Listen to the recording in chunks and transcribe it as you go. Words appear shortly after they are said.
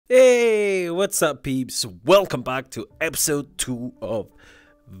Hey, what's up, peeps? Welcome back to episode 2 of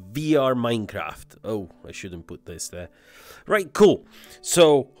VR Minecraft. Oh, I shouldn't put this there. Right, cool.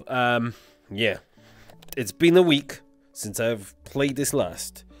 So, yeah. It's been a week since I've played this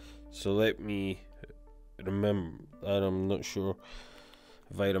last. So let me remember. I'm not sure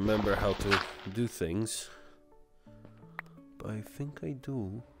if I remember how to do things. But I think I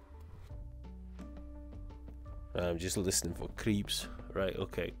do. I'm just listening for creeps. Right,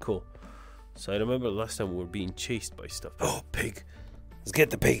 okay, cool. So I remember last time we were being chased by stuff. Oh, pig. Let's get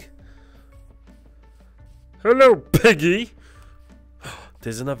the pig. Hello, piggy.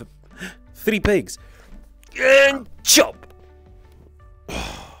 There's another 3 pigs. And chop.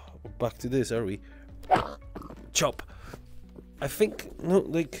 Back to this, are we? Chop. I think, no,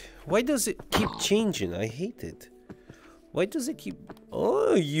 like, why does it keep changing? I hate it. Why does it keep...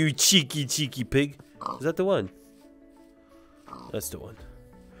 Oh, you cheeky pig. Is that the one? That's the one.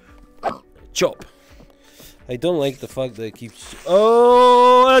 Chop. I don't like the fact that it keeps...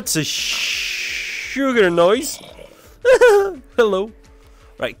 Oh, that's a sugar noise. Hello.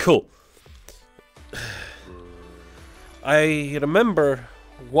 Right, cool. I remember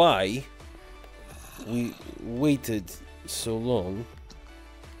why we waited so long.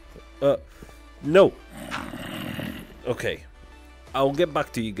 No. Okay. I'll get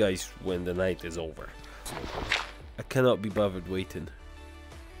back to you guys when the night is over. I cannot be bothered waiting.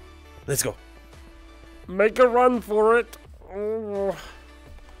 Let's go. Make a run for it. Oh.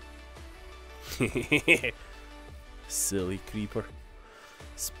 Silly creeper.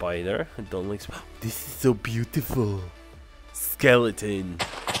 Spider. I don't like... This is so beautiful. Skeleton.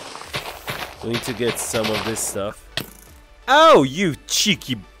 We need to get some of this stuff. Oh, you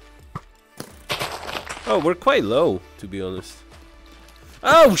cheeky... Oh, we're quite low, to be honest.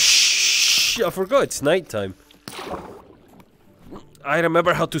 Oh, shh! I forgot it's nighttime. I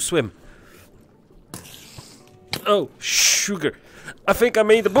remember how to swim. Oh, sugar. I think I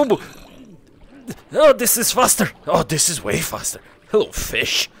made a boo-boo. Oh, this is faster. Oh, this is way faster. Hello,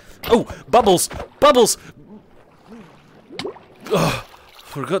 fish. Oh, bubbles. Bubbles. Oh,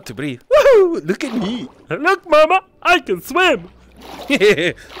 forgot to breathe. Woohoo! Look at me. Look, mama. I can swim.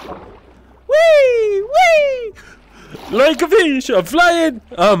 Wee! Wee! Like a fish, I'm flying.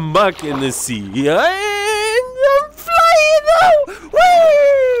 I'm back in the sea. I'm flying now.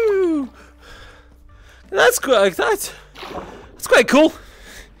 Woo! That's quite that's quite cool.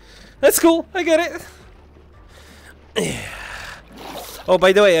 That's cool. I get it. Oh,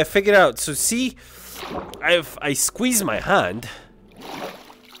 by the way, I figured out. So see, if I squeeze my hand,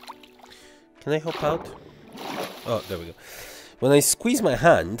 can I hop out? Oh, there we go. When I squeeze my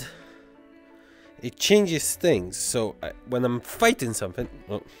hand, it changes things. So when I'm fighting something,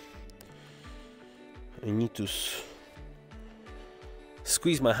 oh, I need to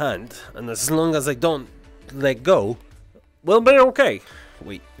squeeze my hand, and as long as I don't let go, we'll be okay.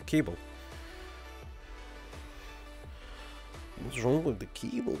 Wait, the cable. What's wrong with the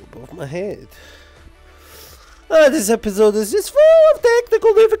cable above my head? This episode is just full of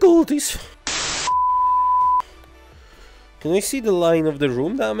technical difficulties. Can I see the line of the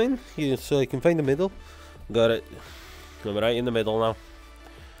room that I'm in? Yeah, so I can find the middle. Got it. I'm right in the middle now.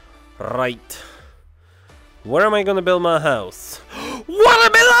 Right. Where am I gonna build my house?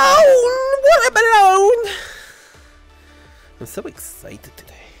 Watermelon! Watermelon! I'm so excited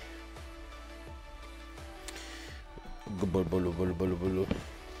today.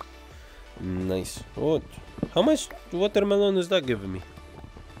 Nice. Oh, how much watermelon is that giving me?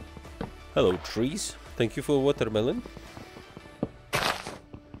 Hello, trees. Thank you for watermelon.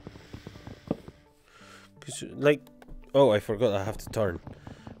 Like, oh, I forgot I have to turn.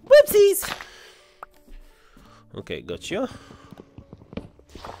 Whoopsies! Okay, gotcha.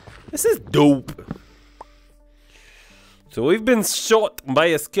 This is dope. So we've been shot by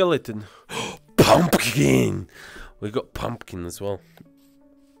a skeleton. Pumpkin! We got pumpkin as well.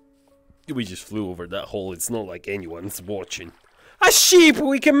 We just flew over that hole. It's not like anyone's watching. A sheep!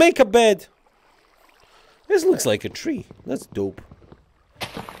 We can make a bed! This looks like a tree. That's dope.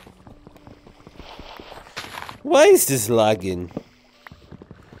 Why is this lagging?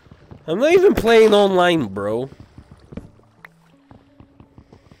 I'm not even playing online, bro.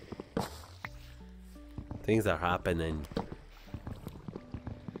 Things are happening.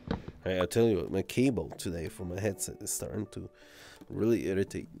 Right, I'll tell you what, my cable today for my headset is starting to really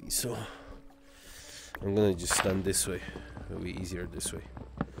irritate me, so I'm gonna just stand this way. It'll be easier this way.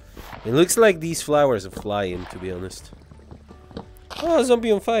 It looks like these flowers are flying, to be honest. Oh,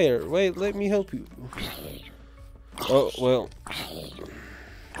 zombie on fire. Wait, let me help you. Oh, well.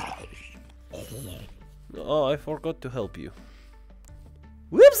 Oh, I forgot to help you.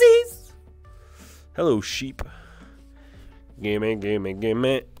 Whoopsies! Hello, sheep. Gimme, gimme,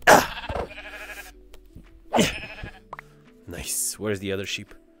 gimme. Ah. Nice. Where's the other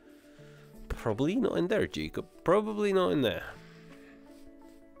sheep? Probably not in there, Jacob. Probably not in there.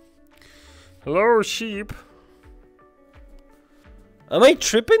 Hello, sheep. Am I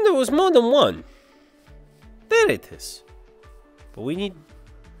tripping? There was more than one. There it is. But we need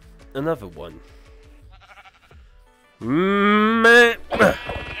another one. You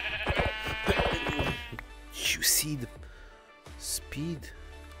see the speed?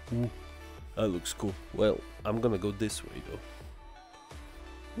 Ooh, that looks cool. Well, I'm gonna go this way though.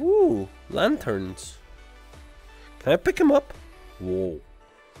 Ooh, lanterns. Can I pick him up? Whoa.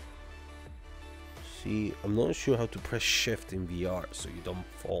 See, I'm not sure how to press shift in VR so you don't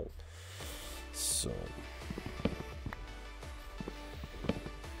fall. So,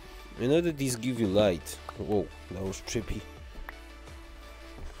 I know that these give you light. Whoa, that was trippy.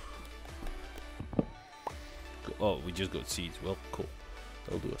 Oh, we just got seeds. Well, cool.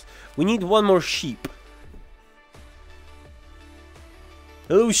 That'll do us. We need one more sheep.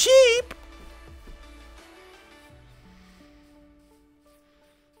 Hello, sheep!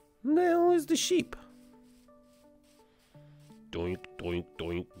 Where the hell is the sheep? Doink, doink,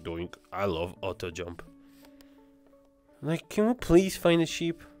 doink, doink. I love auto jump. Like, can we please find a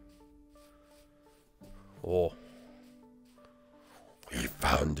sheep? Oh. We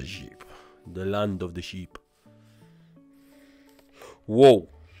found the sheep. The land of the sheep. Whoa.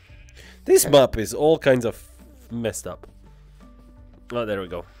 This map is all kinds of messed up. Oh, there we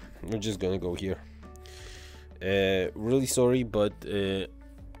go. We're just gonna go here. Really sorry, but there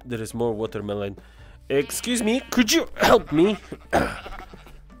is more watermelon. Excuse me, could you help me?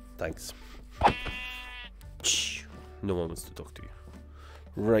 Thanks. No one wants to talk to you.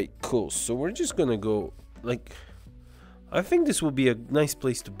 Right, cool. So we're just gonna go, like, I think this will be a nice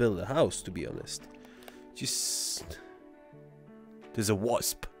place to build a house, to be honest. Just, there's a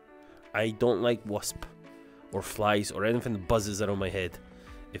wasp. I don't like wasp or flies or anything that buzzes around my head.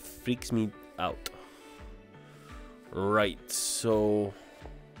 It freaks me out. Right, so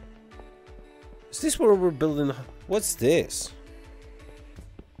is this where we're building? What's this?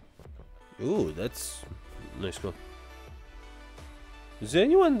 Ooh, that's nice one.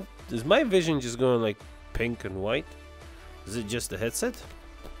 Is my vision just going like pink and white? Is it just the headset?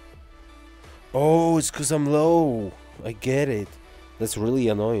 Oh, it's because I'm low. I get it. That's really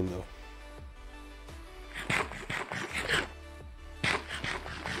annoying though.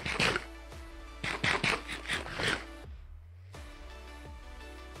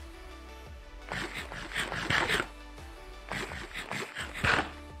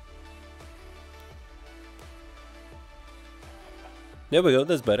 There we go,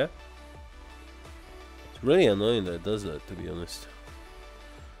 that's better. It's really annoying that it does that, to be honest.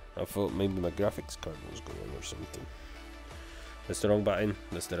 I thought maybe my graphics card was going or something. That's the wrong button,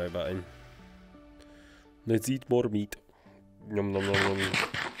 that's the right button. Let's eat more meat. Nom nom nom nom.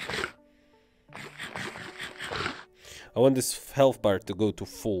 I want this health bar to go to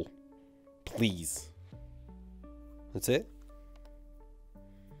full. Please. That's it?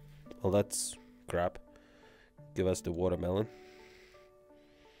 Well, that's crap. Give us the watermelon.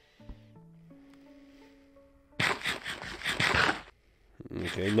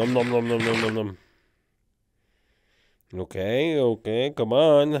 Okay, nom nom nom nom nom nom nom. Okay, okay, come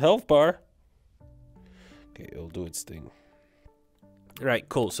on, health bar. Okay, it'll do its thing. Right,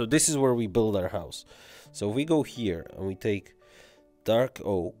 cool. So this is where we build our house. So if we go here and we take dark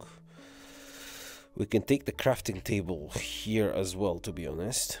oak, we can take the crafting table here as well, to be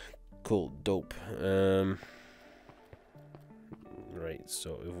honest. Cool, dope. Right,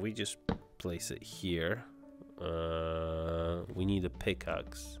 so if we just place it here. We need a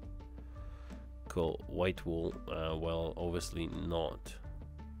pickaxe. Cool. White wool. Well, obviously not.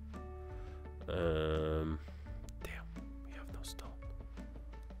 Damn, we have no stone.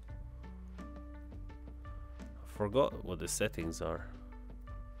 I forgot what the settings are.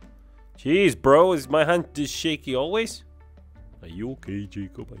 Jeez, bro, is my hand this shaky always? Are you okay,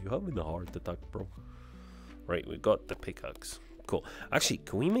 Jacob? Are you having a heart attack, bro? Right, we got the pickaxe. Cool. Actually,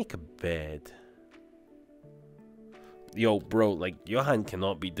 can we make a bed? Yo, bro, like, your hand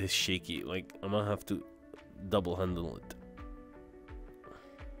cannot be this shaky. Like, I'm gonna have to double handle it.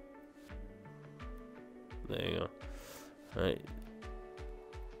 There you go. Alright.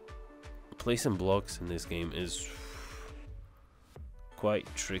 Placing blocks in this game is quite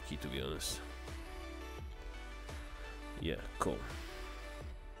tricky, to be honest. Yeah, cool.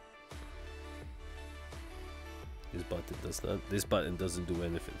 This button does not. This button doesn't do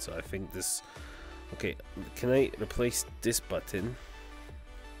anything, so I think this. Okay, can I replace this button